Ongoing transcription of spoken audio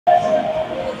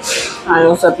Alright,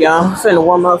 what's up, y'all? I'm finna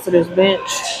warm up for this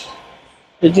bench.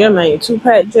 The gym ain't too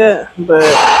packed yet, but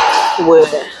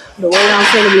with the way I'm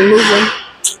finna be moving,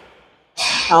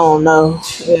 I don't know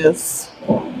if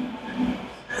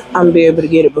I'm gonna be able to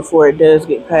get it before it does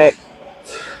get packed.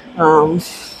 Um,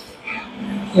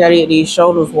 Gotta get these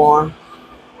shoulders warm.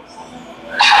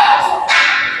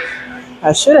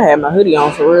 I should have had my hoodie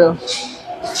on for real.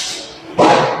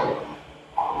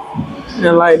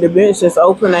 And like the bench that's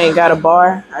open ain't got a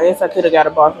bar. I guess I could have got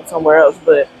a bar from somewhere else,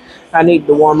 but I need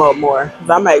to warm up more because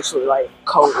I'm actually like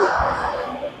cold.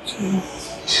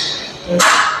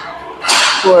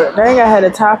 But dang, I had a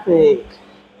topic.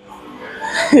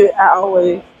 I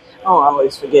don't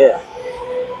always forget.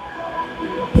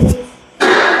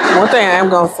 One thing I am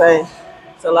gonna say,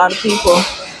 it's a lot of people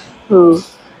who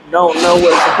don't know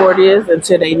what support is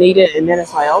until they need it, and then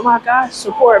it's like, oh my gosh,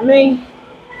 support me.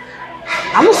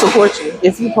 I'm gonna support you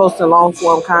if you posting long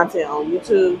form content on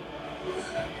YouTube.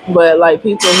 But like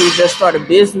people who just start a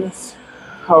business,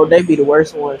 oh, they be the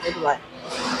worst ones. They be like,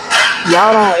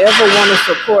 y'all don't ever want to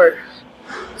support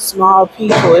small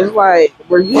people. It's like,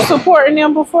 were you supporting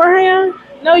them beforehand?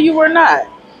 No, you were not.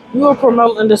 You were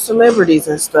promoting the celebrities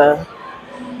and stuff.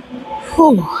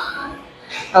 Whew.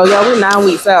 Oh, yeah, we're 9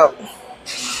 weeks out.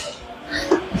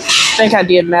 I think I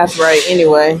did math right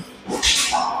anyway.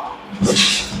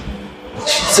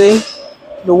 See,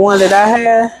 the one that I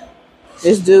had,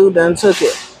 this dude done took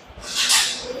it.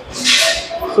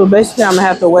 So basically, I'm gonna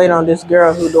have to wait on this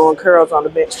girl who doing curls on the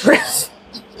bench press.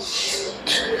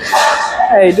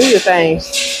 Hey, do your thing.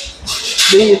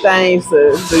 Do your thing,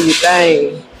 sis. Do your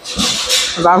thing.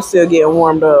 Because I'm still getting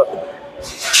warmed up.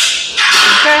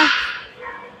 Okay?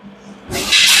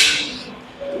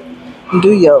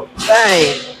 Do your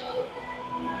thing.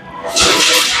 I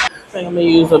think I'm going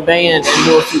to use a band and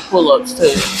do a few pull-ups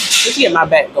too. Just get my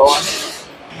back going.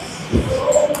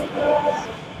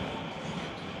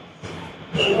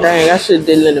 Dang, I should have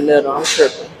did it in the middle. I'm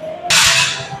tripping.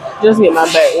 Just get my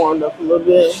back warmed up a little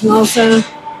bit. You know what I'm saying?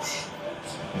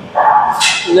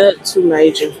 Not too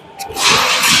major.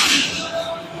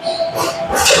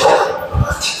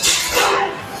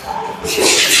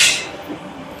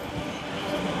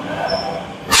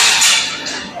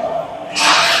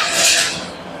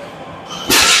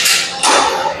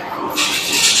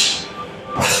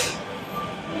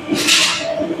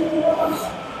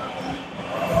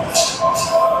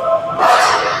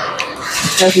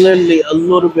 That's literally a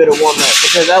little bit of warm up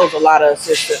because that was a lot of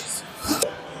assistance.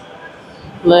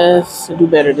 Let's do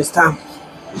better this time.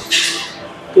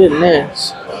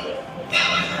 Goodness.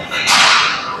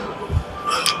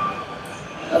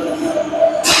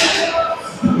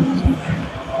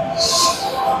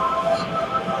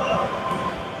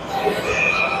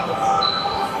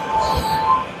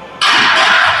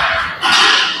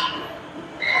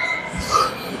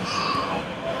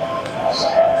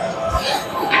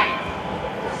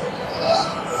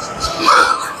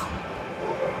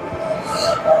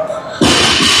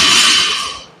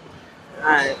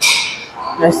 Alright.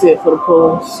 That's it for the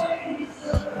pulls.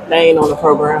 They ain't on the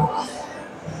program.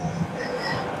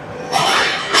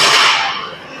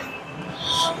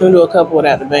 We'll do a couple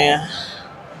without the band.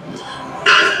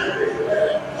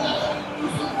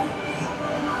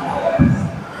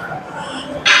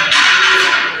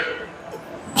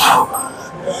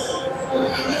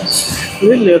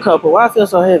 Really a couple. Why I feel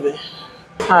so heavy?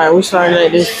 Alright, we starting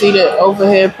at this seated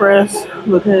overhead press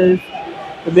because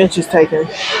the bench is taken.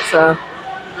 So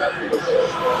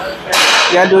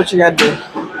you gotta do what you gotta do.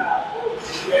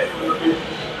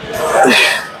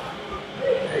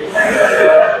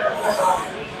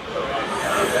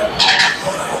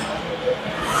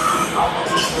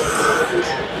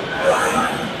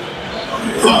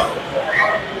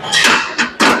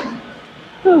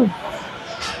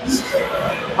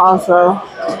 Also,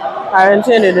 I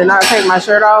intended to not take my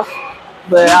shirt off,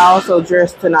 but I also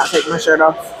dressed to not take my shirt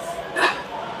off.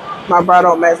 My bra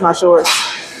don't match my shorts.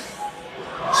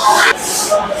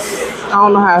 I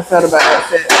don't know how I felt about that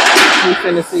set. We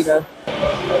finna see though.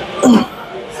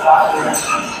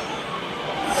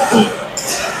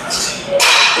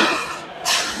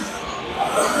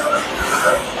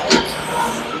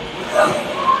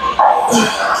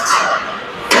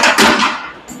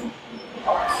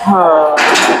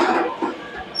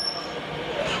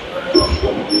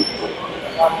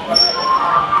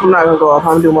 I'm not gonna go up. I'm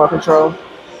gonna do more control.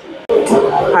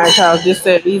 Alright, Charles, this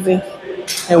set easy,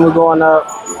 and we're going up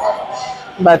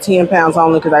by 10 pounds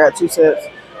only because I got 2 sets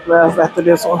left after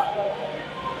this one.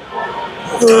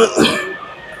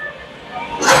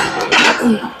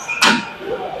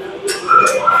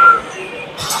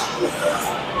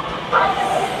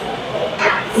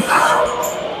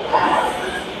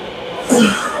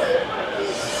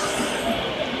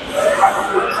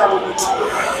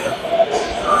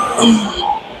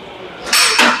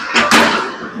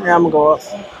 Yeah, I'm gonna go up.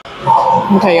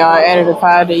 Okay, y'all, I added a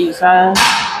 5 to each side.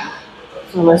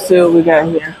 So let's see what we got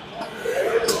here.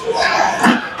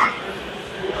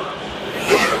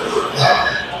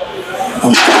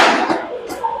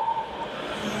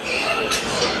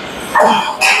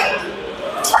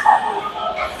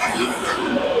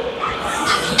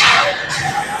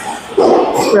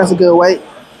 That's a good weight.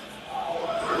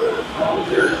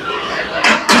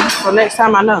 So next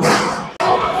time I know.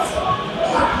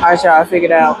 Alright, y'all, I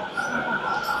figured out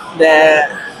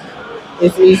that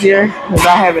it's easier because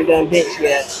I haven't done bench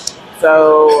yet.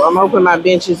 So I'm hoping my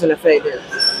bench isn't effective.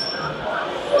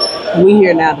 We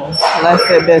here now though. Last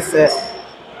set, best set.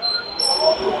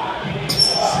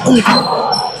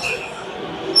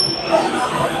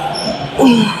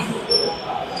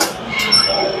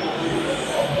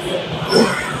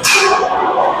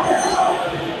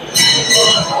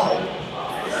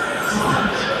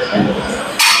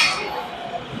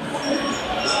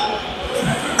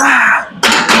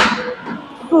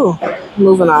 Whew.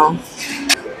 Moving on.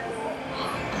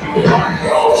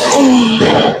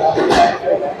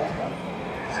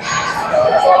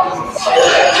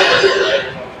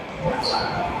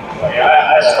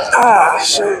 Ah,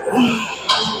 shit.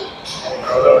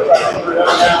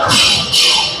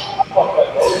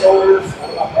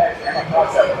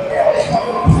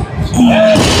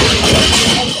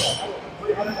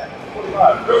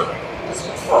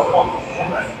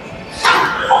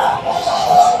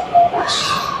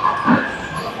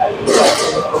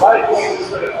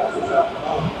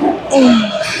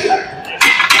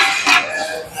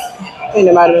 I think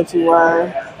it might have been too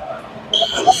wide.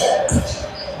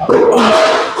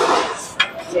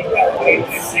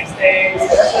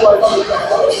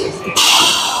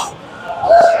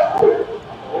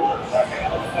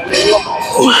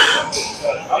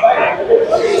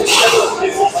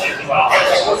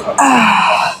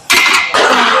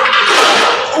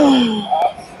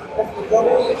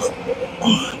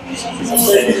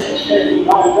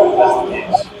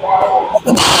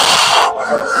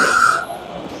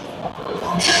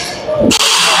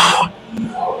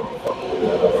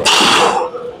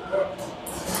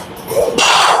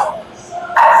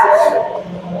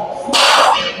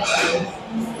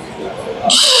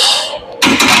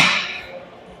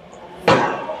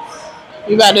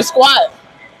 You about to squat?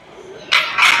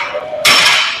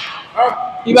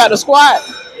 You about to squat?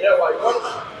 Yeah, like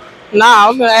what? Nah, I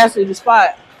was gonna ask you to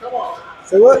squat. Come on.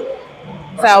 Say what?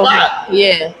 So,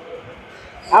 yeah.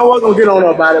 I wasn't gonna get on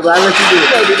about it, but I let you do it.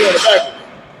 You be doing the back.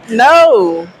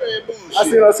 No. I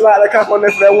seen her slide that cop on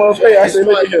there for that one play. I said,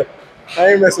 look at here. I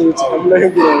ain't messing with you. I'm gonna let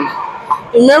him get on.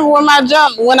 Remember when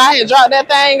I had dropped that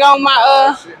thing on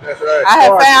my That's right. I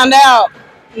had found out.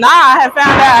 Nah, I had found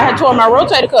out I had torn my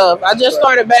rotator cuff. I just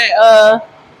started back.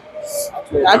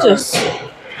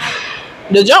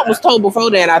 The jump was told before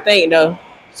then, I think though.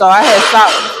 So I had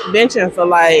stopped benching for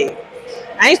like.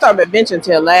 I ain't started benching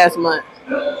till last month.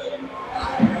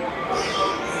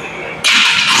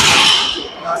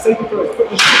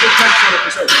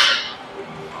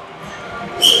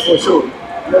 For sure.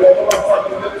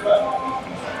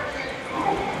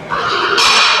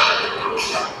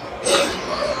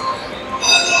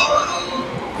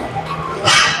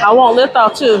 I won't lift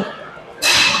off too.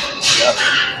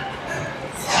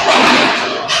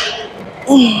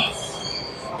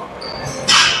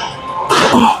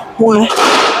 One,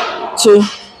 two,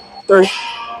 three.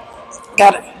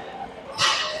 Got it.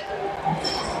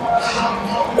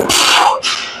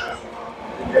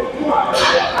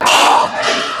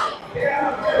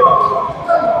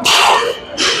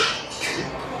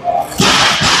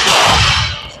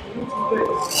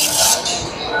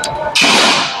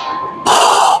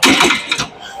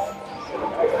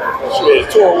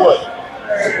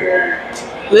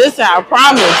 Listen, I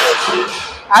promise.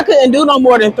 I couldn't do no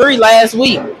more than 3 last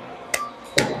week.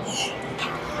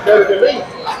 Better than me.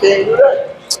 Can't do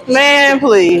that. Man,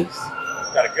 please.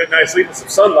 Got a good night's sleep and some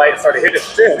sunlight and started hitting it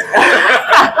at 10.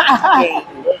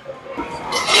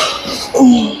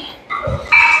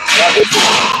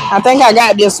 I think I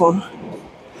got this one.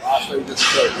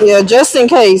 Yeah, just in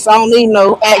case. I don't need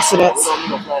no accidents.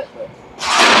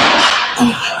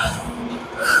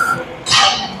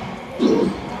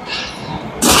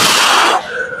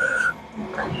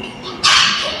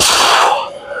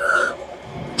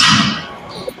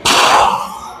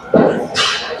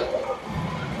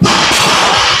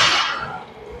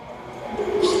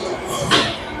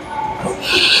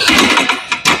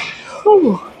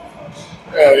 Whew.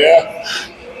 Hell yeah.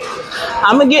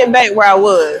 I'm going to get back where I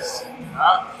was.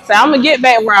 So I'm going to get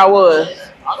back where I was.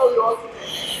 I know you are.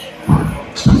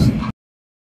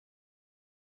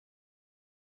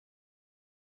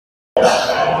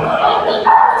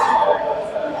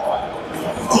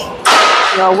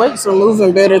 My weights are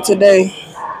moving better today.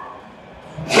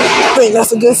 I think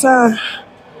that's a good sign.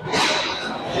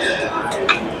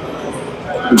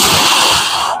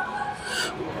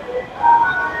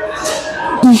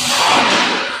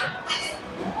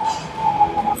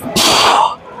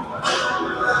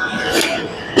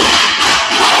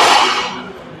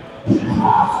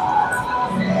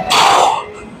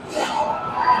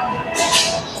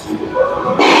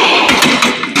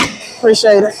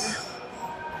 Appreciate it.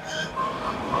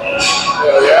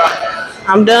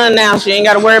 I'm done now. She ain't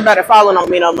got to worry about it falling on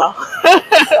me no more.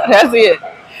 That's it.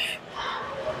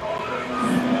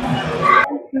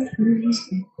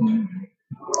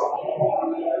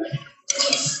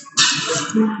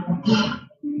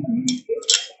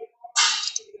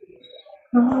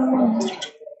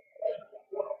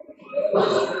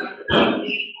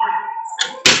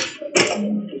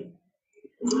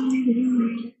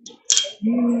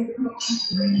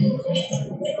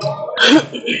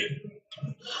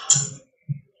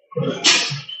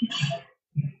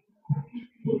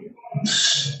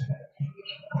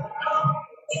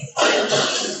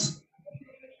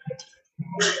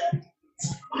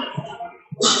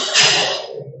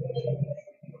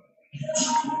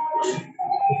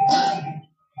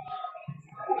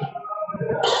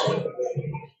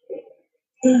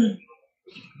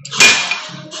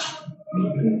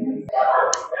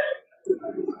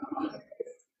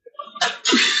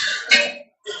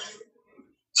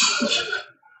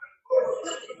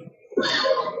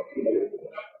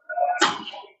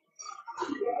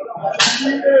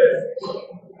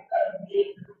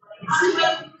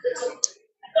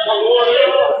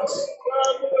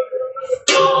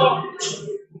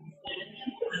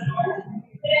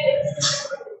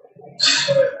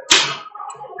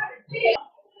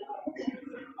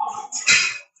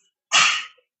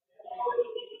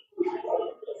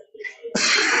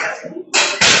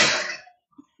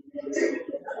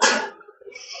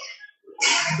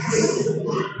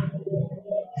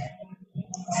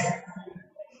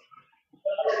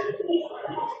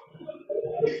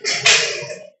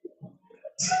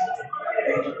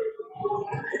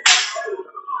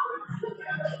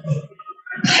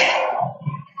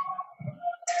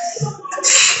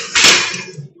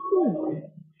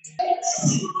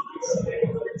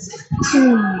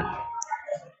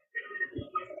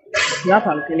 Y'all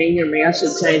probably can't even hear me. I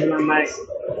should change my mic.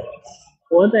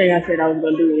 One thing I said I was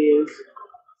gonna do is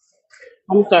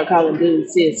I'm gonna start calling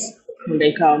dudes sis when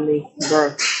they call me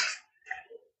bro.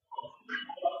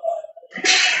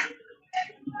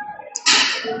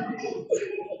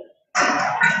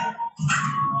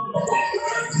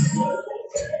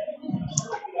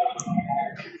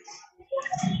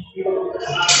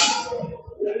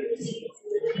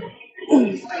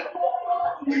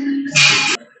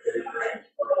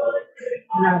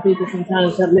 Now people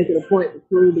sometimes have to make it a point to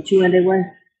prove that you ain't their way.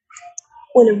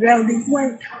 When in reality, you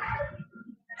ain't.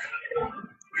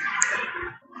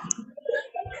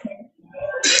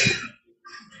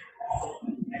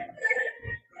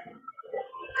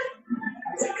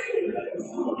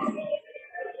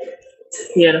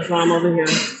 Yeah, that's why I'm over here.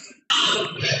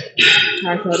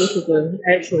 I thought this was an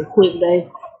actual quick day.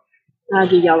 I'll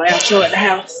give y'all an outro at the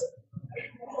house.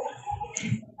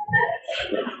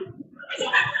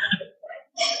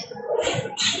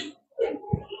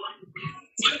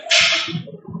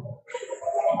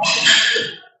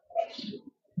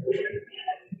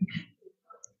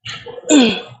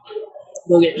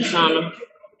 Go get the sauna.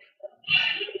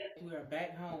 We are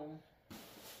back home.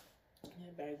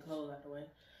 Get bag of clothes out the way.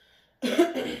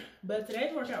 But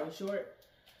today's workout was short.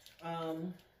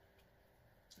 Finna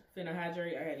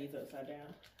hydrate. I got these upside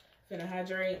down. Finna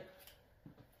hydrate.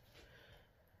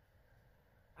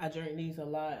 I drink these a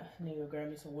lot. I need to grab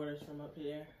me some waters from up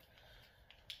here.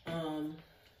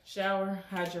 Shower,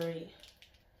 hydrate,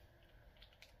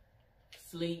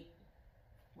 sleep,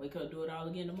 wake up, do it all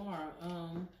again tomorrow.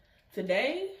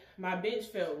 Today, my bench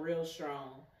felt real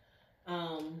strong.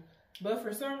 But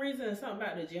for some reason, something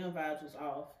about the gym vibes was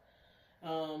off. I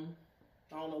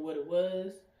don't know what it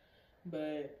was,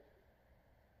 but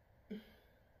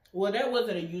well, that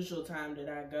wasn't a usual time that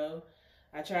I go.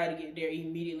 I tried to get there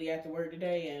immediately after work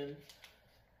today, and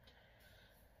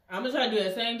I'm gonna try to do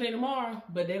that same thing tomorrow,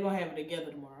 but they're gonna have it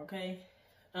together tomorrow, okay?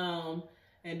 And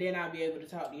then I'll be able to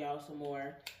talk to y'all some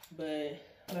more. But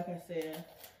like I said,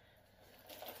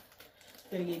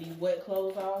 gonna get these wet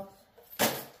clothes off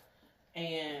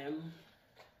and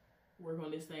work on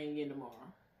this thing again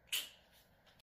tomorrow.